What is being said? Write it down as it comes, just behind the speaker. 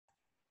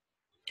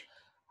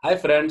Hi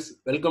friends,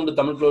 welcome to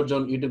Tamil Cloud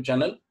Zone YouTube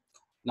channel.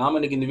 நாம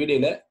இன்னைக்கு இந்த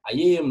வீடியோல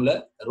IAMல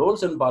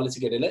ரோல்ஸ் அண்ட்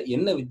பாலிசிக்கு இடையில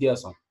என்ன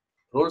வித்தியாசம்,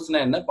 ரோல்ஸ்னா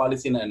என்ன,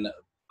 பாலிசினா என்ன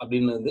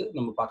அப்படின்றது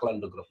நம்ம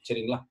பார்க்கலாம்னு இருக்கிறோம்.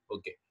 சரிங்களா?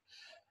 ஓகே.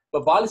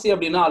 இப்போ பாலிசி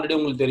அப்படின்னா ஆல்ரெடி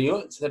உங்களுக்கு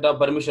தெரியும், செட் ஆஃப்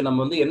பர்மிஷன்.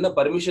 நம்ம வந்து என்ன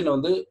பர்மிஷனை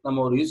வந்து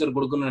நம்ம ஒரு யூசர்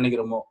கொடுக்கணும்னு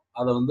நினைக்கிறோமோ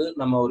அதை வந்து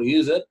நம்ம ஒரு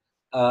யூசர்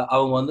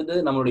அவங்க வந்துட்டு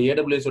நம்மளுடைய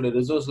AWS உடைய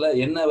ரிசோர்ஸ்ல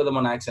என்ன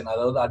விதமான ஆக்ஷன்,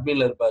 அதாவது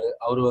அட்மின்ல இருப்பாரு,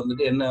 அவர்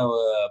வந்துட்டு என்ன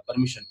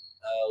பர்மிஷன்,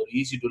 ஒரு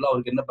EC2ல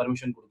அவருக்கு என்ன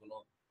பர்மிஷன்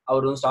கொடுக்கணும்,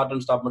 அவர் வந்து ஸ்டார்ட்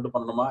அண்ட் ஸ்டாப் மட்டும்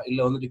பண்ணணுமா, இல்ல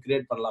வந்துட்டு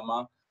கிரியேட் பண்ணலாமா,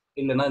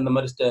 இல்லைன்னா இந்த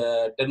மாதிரி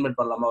டெர்மினேட்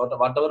பண்ணலாமா,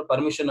 வாட் எவர்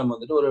பர்மிஷன் நம்ம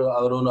வந்துட்டு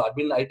அவர் ஒரு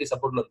அட்மின் IT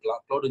சப்போர்ட்ல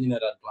இருக்கலாம், க்ளவுட்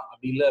இன்ஜினியரா இருக்கலாம்,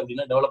 அப்படி இல்லை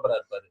அப்படின்னா டெவலப்பரா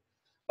இருப்பாரு.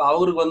 இப்போ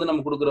அவருக்கு வந்து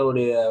நம்ம கொடுக்குற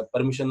ஒரு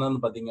பர்மிஷன் தான்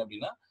பாத்தீங்க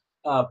அப்படின்னா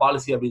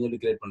பாலிசி அப்படின்னு சொல்லி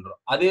கிரியேட் பண்றோம்.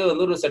 அதே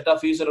வந்து ஒரு செட்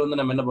ஆஃப் யூசர் வந்து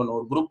நம்ம என்ன பண்ணுவோம்,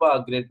 ஒரு குரூப்பா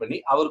கிரியேட் பண்ணி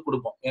அவருக்கு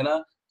கொடுப்போம். ஏன்னா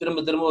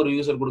திரும்ப திரும்ப ஒரு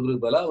யூசர்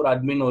கொடுக்கறதுக்கு பதிலாக ஒரு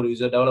அட்மின் ஒரு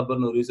யூசர்,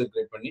 டெவலப்பர்னு ஒரு யூசர்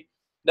கிரியேட் பண்ணி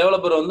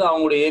டெவலப்பர் வந்து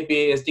அவங்களுடைய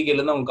API SDK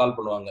இருந்து அவங்க கால்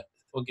பண்ணுவாங்க.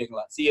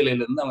 ஓகேங்களா? CLA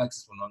இருந்து அவங்க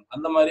ஆக்சஸ் பண்ணுவாங்க.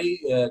 அந்த மாதிரி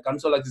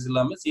கன்சோல் ஆக்சஸ்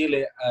இல்லாம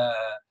CLA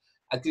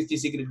அக்சஸ்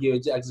சீக்ரெட் கீ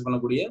வச்சு ஆக்சஸ்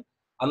பண்ணக்கூடிய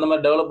அந்த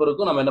மாதிரி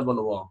டெவலப்பருக்கும் நம்ம என்ன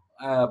பண்ணுவோம்,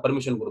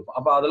 பர்மிஷன் கொடுப்போம்.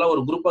 அப்ப அதெல்லாம்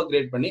ஒரு குரூப்பா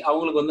கிரியேட் பண்ணி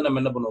அவங்களுக்கு வந்து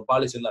நம்ம என்ன பண்ணுவோம்,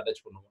 பாலிசி வந்து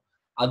அட்டாச் பண்ணுவோம்.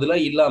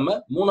 அதெல்லாம் இல்லாம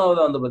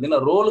மூணாவது வந்து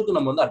பாத்தீங்கன்னா ரோலுக்கு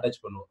நம்ம வந்து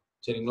அட்டாச் பண்ணுவோம்.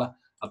 சரிங்களா?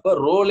 அப்ப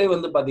ரோலே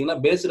வந்து பாத்தீங்கன்னா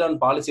பேஸ்ட் ஆன்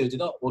பாலிசி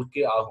வச்சுதான்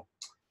ஒர்க்கே ஆகும்.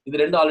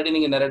 இது ரெண்டு ஆல்ரெடி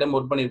நீங்க நிறைய டைம்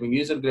ஒர்க் பண்ணிருப்பீங்க.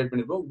 யூசர் கிரியேட்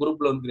பண்ணிருப்போம்,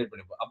 குரூப்ல வந்து கிரியேட்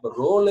பண்ணிருப்போம். அப்ப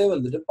ரோலே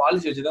வந்துட்டு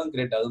பாலிசி வச்சுதான்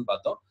கிரியேட் ஆகுதுன்னு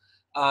பார்த்தோம்.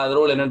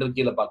 ரோல் என்னன்றது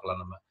கீழே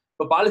பார்க்கலாம். நம்ம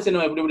இப்ப பாலிசி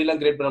நம்ம எப்படி எல்லாம்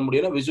கிரியேட் பண்ண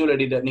முடியும்னா, விசுவல்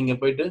எடிட்டர் நீங்க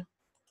போயிட்டு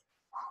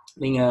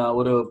நீங்க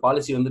ஒரு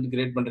பாலிசி வந்துட்டு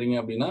கிரியேட் பண்றீங்க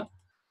அப்படின்னா,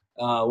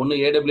 ஒன்னு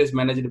AWS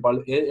managed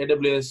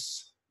AWS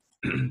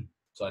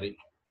sorry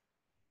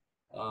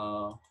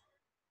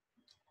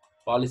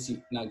policy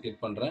நான்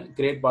கிளிக் பண்றேன்.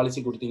 கிரியேட்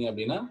பாலிசி கொடுத்தீங்க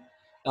அப்படின்னா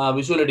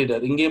விஷுவல்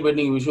எடிட்டர் இங்கேயே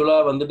போயிட்டு நீங்க விஷுவலா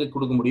வந்துட்டு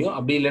கொடுக்க முடியும்.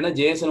 அப்படி இல்லைன்னா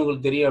JSON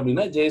உங்களுக்கு தெரியும்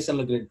அப்படின்னா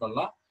JSONல கிரியேட்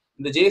பண்ணலாம்.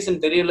 இந்த JSON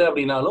தெரியல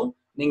அப்படின்னாலும்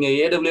நீங்க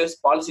AWS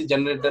Policy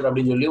Generator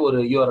அப்படின்னு சொல்லி ஒரு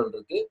URL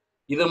இருக்கு.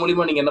 இதன்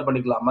மூலியமா நீங்க என்ன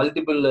பண்ணிக்கலாம்,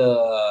 மல்டிபிள்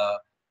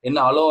என்ன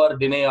அலோ ஆர்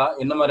டினையா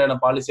என்ன மாதிரியான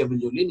பாலிசி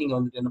அப்படின்னு சொல்லி நீங்க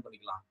வந்துட்டு என்ன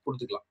பண்ணிக்கலாம்,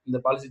 கொடுத்துக்கலாம். இந்த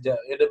பாலிசி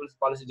AWS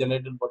Policy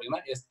Generator போட்டீங்கன்னா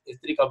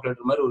S3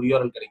 கால்குலேட்டர் மாதிரி ஒரு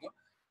URL கிடைக்கும்.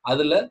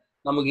 அதுல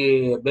நமக்கு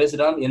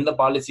பேஸ்ட் ஆன் எந்த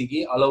பாலிசிக்கு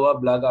அலோவா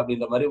பிளாக்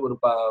அப்படின்ற மாதிரி ஒரு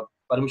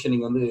பர்மிஷன்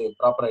நீங்க வந்து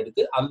ப்ராப்பரா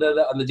எடுத்து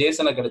அந்த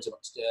JSON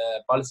கிடைச்சிடும்.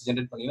 பாலிசி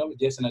ஜென்ரேட் பண்ணீங்கன்னா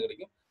JSON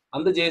கிடைக்கும்.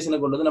 அந்த JSON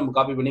கொண்டு வந்து நம்ம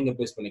காப்பி பண்ணி இங்க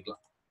பேஸ்ட்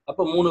பண்ணிக்கலாம்.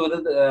 அப்ப 3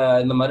 விதத்தை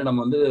இந்த மாதிரி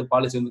நம்ம வந்து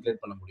பாலிசி வந்து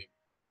கிரியேட் பண்ண முடியும்.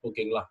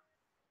 ஓகேங்களா?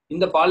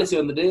 இந்த பாலிசி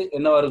வந்துட்டு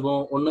என்னவா இருக்கும்,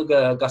 ஒண்ணு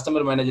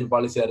கஸ்டமர் மேனேஜர்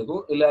பாலிசியா இருக்கும்,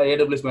 இல்ல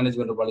AWS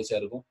மேனேஜ்மெண்ட் பாலிசியா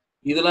இருக்கும்.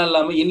 இதெல்லாம்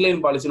இல்லாம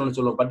இன்லைன் பாலிசின்னு ஒன்று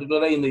சொல்லுவோம்.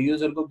 பர்டிகுலரா இந்த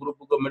யூசருக்கும்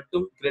குரூப்புக்கும்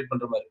மட்டும் கிரியேட்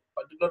பண்ற மாதிரி,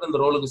 பர்டிகுலரா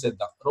இந்த ரோலுக்கு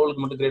சேர்த்தான்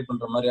ரோலுக்கு மட்டும் கிரியேட்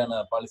பண்ற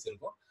மாதிரியான பாலிசி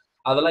இருக்கும்.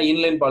 அதெல்லாம்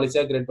இன்லைன்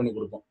பாலிசியா கிரியேட் பண்ணி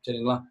கொடுப்போம்.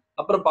 சரிங்களா?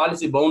 அப்புறம்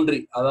பாலிசி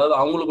பவுண்டரி, அதாவது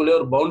அவங்களுக்குள்ளே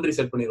ஒரு பவுண்டரி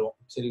செட் பண்ணிடுவோம்.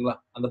 சரிங்களா?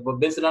 அந்த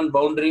பேஸ்ட் ஆன்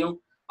பவுண்டரியும்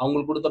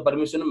அவங்களுக்கு கொடுத்த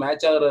பர்மிஷனும்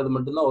மேட்ச் ஆகிறது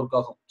மட்டும்தான் ஒர்க்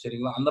ஆகும்.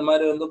 சரிங்களா? அந்த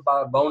மாதிரி வந்து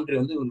பவுண்டரி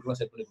வந்து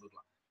இவங்களுக்கு செட் பண்ணி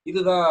கொடுக்கலாம்.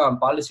 இதுதான்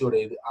பாலிசியோட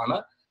இது. ஆனா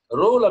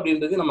ரோல்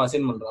அப்படின்றது நம்ம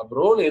அசைன் பண்றோம். அப்ப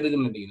ரோல்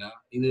எதுக்குன்னு கேட்டீங்கன்னா,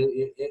 இது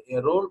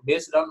role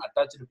based on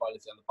attached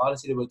policy, அந்த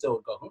பாலிசியை வச்சு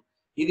ஒர்க் ஆகும்.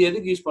 இது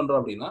எதுக்கு யூஸ் பண்றோம்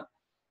அப்படின்னா,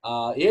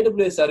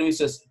 AWS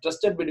services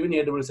trusted between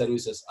AWS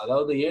services,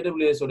 அதாவது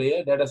AWS உடைய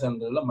டேட்டா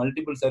சென்டர்ல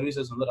மல்டிபிள்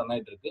சர்வீசஸ் வந்து ரன்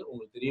ஆயிட்டு இருக்கு.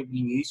 உங்களுக்கு தெரியும்,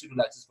 நீங்க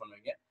EC2ல ஆக்சஸ்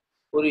பண்ணுவீங்க.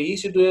 ஒரு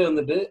EC2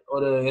 வந்துட்டு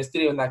ஒரு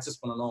S3 வந்து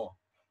ஆக்சஸ் பண்ணணும்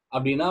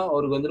அப்படின்னா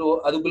அவருக்கு வந்துட்டு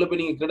அதுக்குள்ள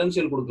போய் நீங்க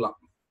கிரெடென்ஷியல் கொடுக்கலாம்.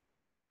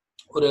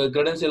 ஒரு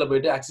கிரெடென்ஷியலை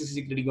போயிட்டு ஆக்சஸ்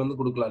சீக்ரெட்டுக்கு வந்து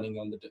கொடுக்கலாம் நீங்க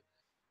வந்துட்டு.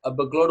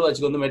 அப்போ க்ளவுட்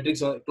வாட்ச்க்கு வந்து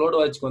மெட்ரிக்ஸ், க்ளவுட்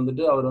வாட்ச்க்கு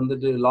வந்துட்டு அவர்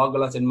வந்துட்டு லாக்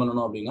எல்லாம் சென்ட்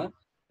பண்ணணும் அப்படின்னா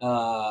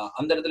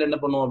அந்த இடத்துல என்ன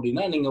பண்ணுவோம்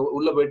அப்படின்னா, நீங்க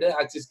உள்ள போயிட்டு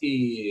ஆக்சஸ் கீ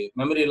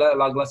மெமரியில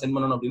லாக்லாம் சென்ட்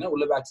பண்ணணும் அப்படின்னா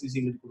உள்ள போய் ஆக்சஸ்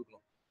சீக்ரெட்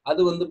கொடுக்கணும்.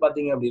 அது வந்து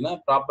பாத்தீங்க அப்படின்னா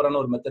ப்ராப்பரான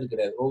ஒரு மெத்தட்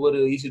கிடையாது. ஒவ்வொரு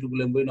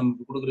EC2குள்ளேயும் போய் நம்ம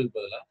கொடுக்கறதுக்கு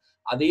பதிலாக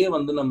அதையே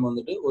வந்து நம்ம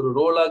வந்துட்டு ஒரு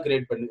ரோலா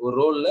கிரியேட் பண்ணி ஒரு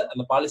ரோல்ல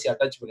அந்த பாலிசி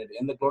அட்டாச் பண்ணிட்டு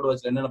எந்த க்ளவுட்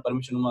வாட்ச்ல என்னென்ன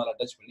பர்மிஷனுமோ அதை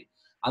அட்டாச் பண்ணி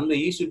அந்த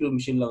EC2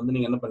 மிஷின்ல வந்து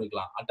நீங்க என்ன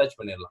பண்ணிக்கலாம், அட்டாச்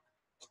பண்ணிடலாம்.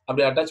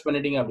 அப்படி அட்டாச்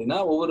பண்ணிட்டீங்க அப்படின்னா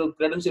ஒவ்வொரு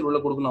கிரெடென்ஷியல் உள்ள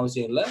கொடுக்கணும்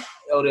அவசியம் இல்லை.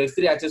 அவர்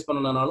S3 ஆக்சஸ்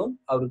பண்ணனாலும்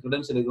அவர்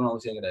கிரெடென்ஷியல் இருக்கணும்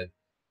அவசியம் கிடையாது.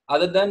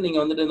 அதை தான் நீங்க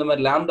வந்துட்டு இந்த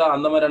மாதிரி லாம்டா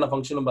அந்த மாதிரியான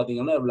ஃபங்க்ஷனும்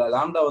பாத்தீங்கன்னா,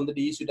 லாம்டா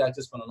வந்துட்டு EC2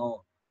 ஆக்சஸ் பண்ணணும்,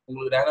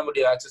 உங்களுக்கு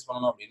டைனமிட்டி ஆக்சஸ்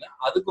பண்ணணும் அப்படின்னா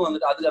அதுக்கும்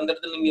வந்துட்டு அது அந்த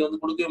இடத்துல நீங்க வந்து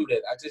கொடுக்கவே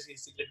முடியாது, ஆக்சஸ்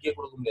சீக்ரெட்கே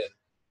கொடுக்க முடியாது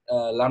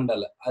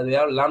லாம்டால. அது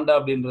லாம்டா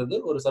அப்படின்றது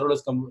ஒரு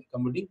சர்வலெஸ்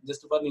கம்ப்யூட்டிங்,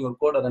 ஜஸ்ட் ஃபார் நீங்க ஒரு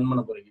கோடை ரன்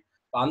பண்ண போறீங்க.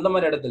 அந்த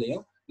மாதிரி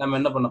இடத்துலயும் நம்ம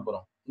என்ன பண்ண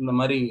போறோம், இந்த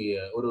மாதிரி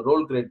ஒரு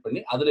ரோல் கிரியேட்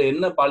பண்ணி அதுல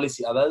என்ன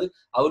பாலிசி, அதாவது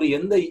அவரு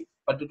எந்த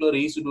பர்டிகுலர்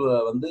EC2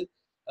 வந்து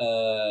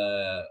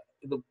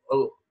இது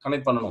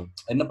கனெக்ட் பண்ணணும்,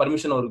 என்ன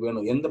பர்மிஷன் அவருக்கு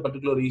வேணும், எந்த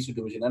பர்டிகுலர்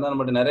EC2 மிஷின், ஏன்னா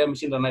நம்மகிட்ட நிறைய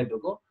மிஷின் ரன் ஆயிட்டு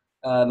இருக்கும்,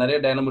 நிறைய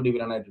டைனமோ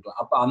ரன் ஆயிட்டு இருக்கும்.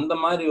 அப்ப அந்த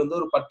மாதிரி வந்து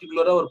ஒரு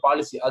பர்டிகுலரா ஒரு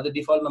பாலிசி, அது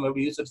டிஃபால்ட் நம்ம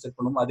எப்படி யூசர் செட்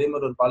பண்ணுவோம் அதே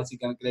மாதிரி ஒரு பாலிசி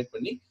கிரியேட்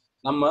பண்ணி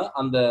நம்ம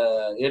அந்த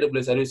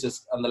AWS சர்வீசஸ்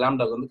அந்த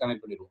லாம்டாக்கு வந்து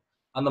கனெக்ட் பண்ணிடுவோம்.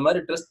 அந்த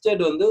மாதிரி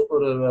ட்ரஸ்டட் வந்து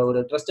ஒரு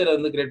ட்ரஸ்டட்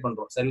வந்து கிரியேட்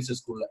பண்றோம்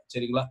சர்வீசஸ்க்குள்ள.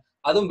 சரிங்களா?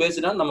 அதுவும்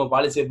பேஸ்டா நம்ம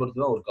பாலிசியை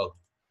பொறுத்து தான் ஒர்க் ஆகும்.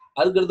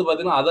 அதுக்கடுத்து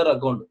பாத்தீங்கன்னா அதர்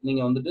அக்கௌண்ட்,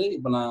 நீங்க வந்துட்டு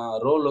இப்ப நான்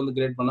ரோல் வந்து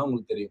கிரியேட் பண்ணா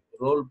உங்களுக்கு தெரியும்,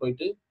 ரோல்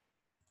போயிட்டு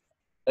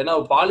ஏன்னா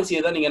பாலிசியை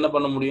தான் நீங்க என்ன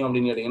பண்ண முடியும்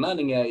அப்படின்னு கேட்டீங்கன்னா,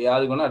 நீங்க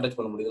யாருக்கு வேணா அட்டாச்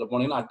பண்ண முடியும். இதுல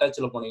போனீங்கன்னா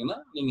அட்டாச்ல போனீங்கன்னா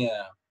நீங்க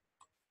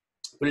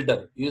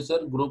ஃபில்டர்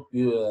யூசர் குரூப்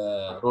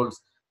ரோல்ஸ்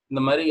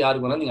இந்த மாதிரி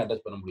யாருக்கு வேணா நீங்க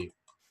அட்டாச் பண்ண முடியும்.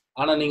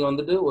 ஆனா நீங்க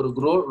வந்துட்டு ஒரு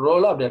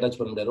ரோல அப்படி அட்டாச்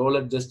பண்ண முடியாது.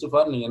 ரோல ஜஸ்ட்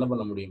ஃபார் நீங்க என்ன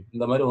பண்ண முடியும்,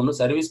 இந்த மாதிரி ஒன்னு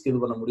சர்வீஸ்க்கு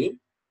இது பண்ண முடியும்,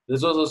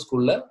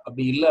 ரிசோர்சஸ்க்குள்ள,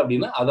 அப்படி இல்லை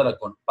அப்படின்னா அதர்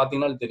அக்கௌண்ட்.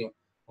 பார்த்தீங்கன்னா தெரியும்.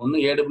 ஒன்று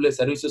AWS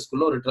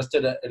சர்வீசஸ்க்குள்ள ஒரு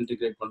ட்ரஸ்டட் என்ட்ரி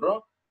கிரியேட் பண்றோம்.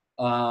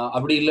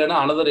 அப்படி இல்லைன்னா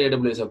அனதர்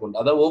AWS அக்கௌண்ட்.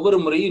 அதாவது ஒவ்வொரு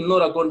முறையும்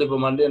இன்னொரு அக்கௌண்ட். இப்போ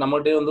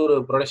நம்மகிட்டே வந்து ஒரு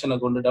ப்ரொடக்ஷன்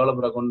அக்கௌண்ட்,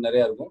 டெவலப்பர் அக்கௌண்ட்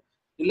நிறைய இருக்கும்.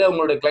 இல்லை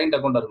உங்களுடைய கிளைண்ட்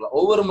அக்கௌண்ட் இருக்கலாம்.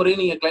 ஒவ்வொரு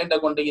முறையும் நீங்க கிளைண்ட்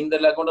அக்கௌண்ட் இந்த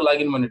அக்கௌண்ட்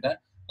லாகின் பண்ணிட்டேன்,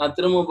 நான்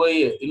திரும்ப போய்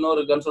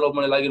இன்னொரு கன்சோல் ஓப்பன்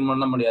பண்ணி லாகின்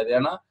பண்ண முடியாது.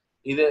 ஏன்னா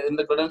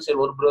இந்த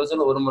கிரெடென்ஷியல் ஒரு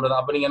ப்ரௌசர் ஒரு முறை தான்.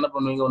 அப்ப நீங்க என்ன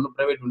பண்ணுவீங்க? ஒன்னு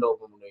பிரைவேட் விண்டோ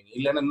ஓப்பன் பண்ணுவீங்க,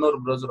 இல்லைன்னா இன்னொரு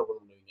ப்ரௌசர் ஓப்பன்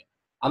பண்ணுவீங்க.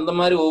 அந்த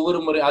மாதிரி ஒவ்வொரு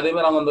முறை அதே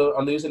மாதிரி அவங்க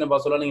அந்த யூசர் நேம்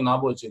பாஸ்வேர்ட் நீங்க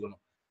ஞாபகம்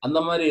வச்சுக்கணும். அந்த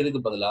மாதிரி இதுக்கு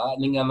பதிலா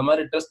நீங்க அந்த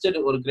மாதிரி ட்ரஸ்டட்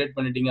ஒரு கிரியேட்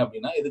பண்ணிட்டீங்க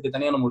அப்படின்னா, இதுக்கு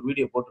தனியா நம்ம ஒரு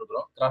வீடியோ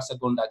போட்டுருக்கோம். கிராஸ்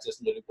அக்கௌண்ட் ஆக்சஸ்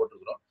சொல்லி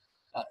போட்டுருக்கோம்.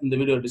 இந்த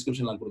வீடியோ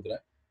டிஸ்கிரிப்ஷன் நான்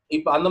கொடுக்குறேன்.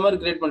 இப்ப அந்த மாதிரி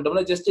கிரியேட்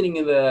பண்ணிட்டோம்னா ஜஸ்ட் நீங்க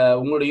இந்த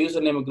உங்களோட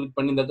யூசர் நேம் கிளிக்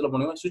பண்ணி இந்த இடத்துல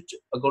போனீங்கன்னா ஸ்விட்ச்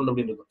அக்கௌண்ட்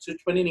அப்படின்னு இருக்கும்.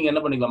 ஸ்விட்ச் பண்ணி நீங்க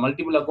என்ன பண்ணிக்கலாம்?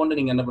 மல்டிபிள் அக்கௌண்ட்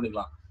நீங்க என்ன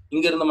பண்ணிக்கலாம்?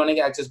 இங்க இருந்த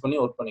மணிக்கு ஆக்சஸ் பண்ணி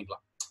ஒர்க்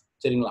பண்ணிக்கலாம்.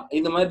 சரிங்களா?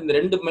 இந்த மாதிரி இந்த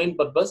 2 மெயின்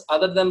பர்பஸ்.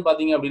 அதர் தான்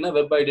பாத்தீங்க அப்படின்னா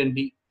வெப்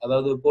ஐடென்டி,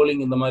 அதாவது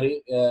போலிங் இந்த மாதிரி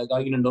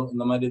காகினண்டோ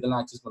இந்த மாதிரி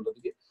இதெல்லாம் ஆக்சஸ்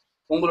பண்றதுக்கு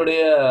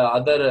உங்களுடைய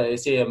அதர்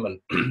SAML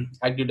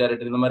ஆக்டிவ்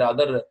டைரக்டரி இந்த மாதிரி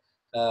அதர்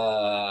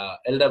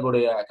LDAP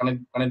உடைய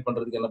கனெக்ட்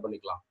பண்றதுக்கு என்ன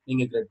பண்ணிக்கலாம்?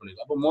 நீங்க கிரியேட்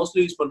பண்ணிக்கலாம். அப்போ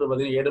மோஸ்ட்லி யூஸ் பண்றது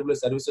பாத்தீங்கன்னா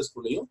AWS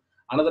சர்வீசஸ்க்குள்ளேயும்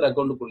அனதர்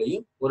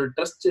அக்கௌண்ட்டுக்குள்ளேயும் ஒரு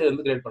ட்ரஸ்ட்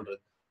வந்து கிரியேட் பண்றது.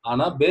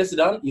 ஆனா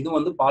பேஸ்ட் ஆன் இது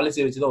வந்து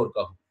பாலிசியை வச்சுதான் ஒர்க்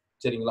ஆகும்.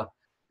 சரிங்களா?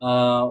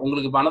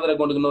 உங்களுக்கு இப்போ அனதர்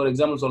அக்கௌண்ட்டுக்கு ஒரு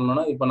எக்ஸாம்பிள்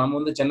சொல்லணும்னா, இப்போ நம்ம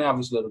வந்து சென்னை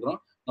ஆஃபீஸ்ல இருக்கிறோம்.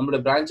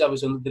 நம்மளுடைய பிரான்ச்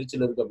ஆஃபீஸ் வந்து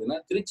திருச்சியில இருக்கு அப்படின்னா,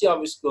 திருச்சி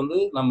ஆஃபீஸ்க்கு வந்து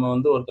நம்ம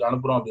வந்து ஒருத்தர்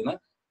அனுப்புறோம் அப்படின்னா,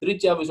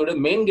 திருச்சி ஆஃபீஸோட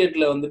மெயின்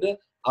கேட்ல வந்துட்டு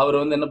அவர்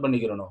வந்து என்ன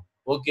பண்ணிக்கிறணும்?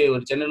 ஓகே,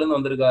 ஒரு சென்னையில இருந்து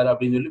வந்திருக்காரு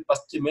அப்படின்னு சொல்லி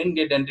ஃபர்ஸ்ட் மெயின்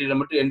கேட் என்ட்ரியில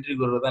மட்டும் என்ட்ரி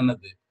வருவது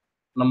என்னது?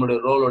 நம்மளுடைய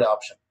ரோலோட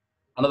ஆப்ஷன்,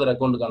 அனதர்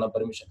அக்கௌண்ட்டுக்கான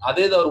பர்மிஷன்.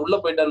 அதே இது அவர் உள்ள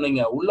போயிட்டாரு,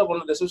 நீங்க உள்ள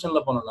போன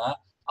ரிசப்ஷன்ல போனோம்னா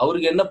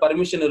அவருக்கு என்ன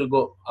பர்மிஷன்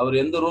இருக்கோ, அவர்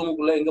எந்த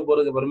ரூமுக்குள்ள எங்க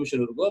போறதுக்கு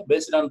பர்மிஷன் இருக்கோ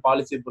பேஸ்ட் ஆன்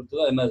பாலிசியை பொறுத்து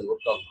தான் என்ன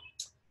ஒர்க் ஆகும்.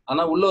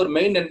 ஆனா உள்ள ஒரு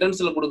மெயின்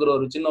என்ட்ரன்ஸ்ல கொடுக்குற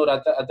ஒரு சின்ன ஒரு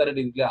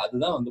அத்தாரிட்டி இருக்கு,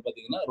 அதுதான் வந்து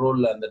பாத்தீங்கன்னா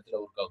ரோல்ல அந்த இடத்துல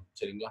ஒர்க் ஆகும்.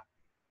 சரிங்களா?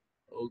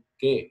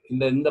 ஓகே,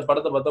 இந்த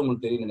படத்தை பார்த்தா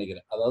உங்களுக்கு தெரியும்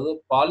நினைக்கிறேன். அதாவது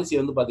பாலிசி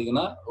வந்து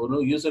பாத்தீங்கன்னா ஒரு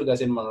யூசருக்கு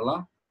அசைன்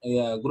பண்ணலாம்,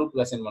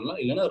 குரூப்புக்கு அசைன் பண்ணலாம்,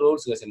 இல்லைன்னா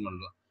ரோல்ஸ்க்கு அசைன்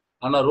பண்ணலாம்.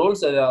 ஆனா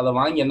ரோல்ஸ் அதை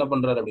வாங்கி என்ன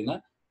பண்றாரு அப்படின்னா,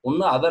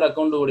 ஒன்னு அதர்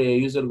அக்கௌண்ட்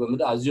யூசருக்கு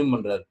வந்துட்டு அசியூம்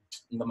பண்றாரு,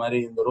 இந்த மாதிரி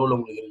இந்த ரோல்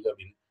உங்களுக்கு இருக்கு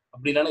அப்படின்னு.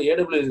 அப்படி இல்லைன்னா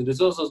AWS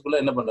ரிசோர்சஸ்க்குள்ள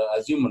என்ன பண்றாரு?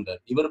 அசியூம் பண்றாரு.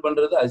 இவர்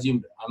பண்றது அசியூம்,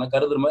 ஆனா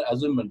கருதுற மாதிரி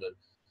அசியூம் பண்றாரு.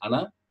 ஆனா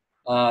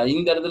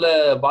இந்த இடத்துல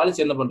பாலிசி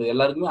என்ன பண்றது?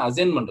 எல்லாருக்குமே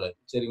அசைன் பண்றாரு.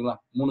 சரிங்களா?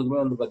 மூணுக்குமே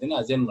வந்து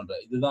பாத்தீங்கன்னா அசைன்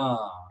பண்றாரு. இதுதான்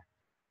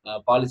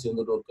பாலிசி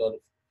வந்துட்டு ஒரு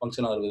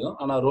ஃபங்க்ஷன் ஆகுது.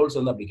 ஆனா ரோல்ஸ்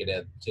வந்து அப்படி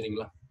கிடையாது.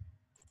 சரிங்களா?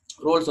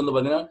 ரோல்ஸ் வந்து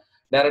பாத்தீங்கன்னா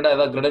டைரக்டா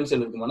ஏதாவது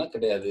கிரெடென்ஷியல் இருக்குமானா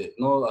கிடையாது.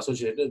 No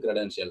associated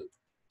credential.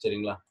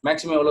 சரிங்களா?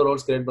 மேக்ஸிமம் எவ்வளவு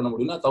ரோல்ஸ் கிரியேட் பண்ண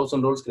முடியும்னா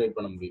 1000 ரோல்ஸ் கிரியேட்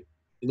பண்ண முடியும்.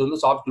 இது வந்து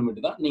சாஃப்ட்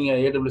லிமிட் தான். நீங்க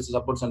AWS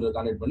சப்போர்ட் சென்டர்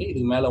கான்டாக்ட் பண்ணி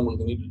இதுக்கு மேல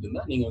உங்களுக்கு நீட்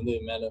இருந்தா நீங்க வந்து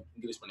மேல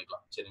இன்க்ரீஸ்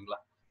பண்ணிக்கலாம். சரிங்களா?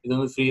 இது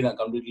வந்து ஃப்ரீ தான்,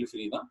 கம்ப்ளீட்லி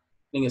ஃப்ரீ தான்.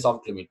 நீங்க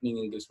சாஃப்ட் லிமிட் நீங்க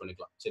இன்க்ரீஸ்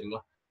பண்ணிக்கலாம்.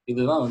 சரிங்களா?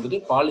 இதுதான் வந்துட்டு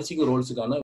பாலிசிக்கு ரோல்ஸுக்கான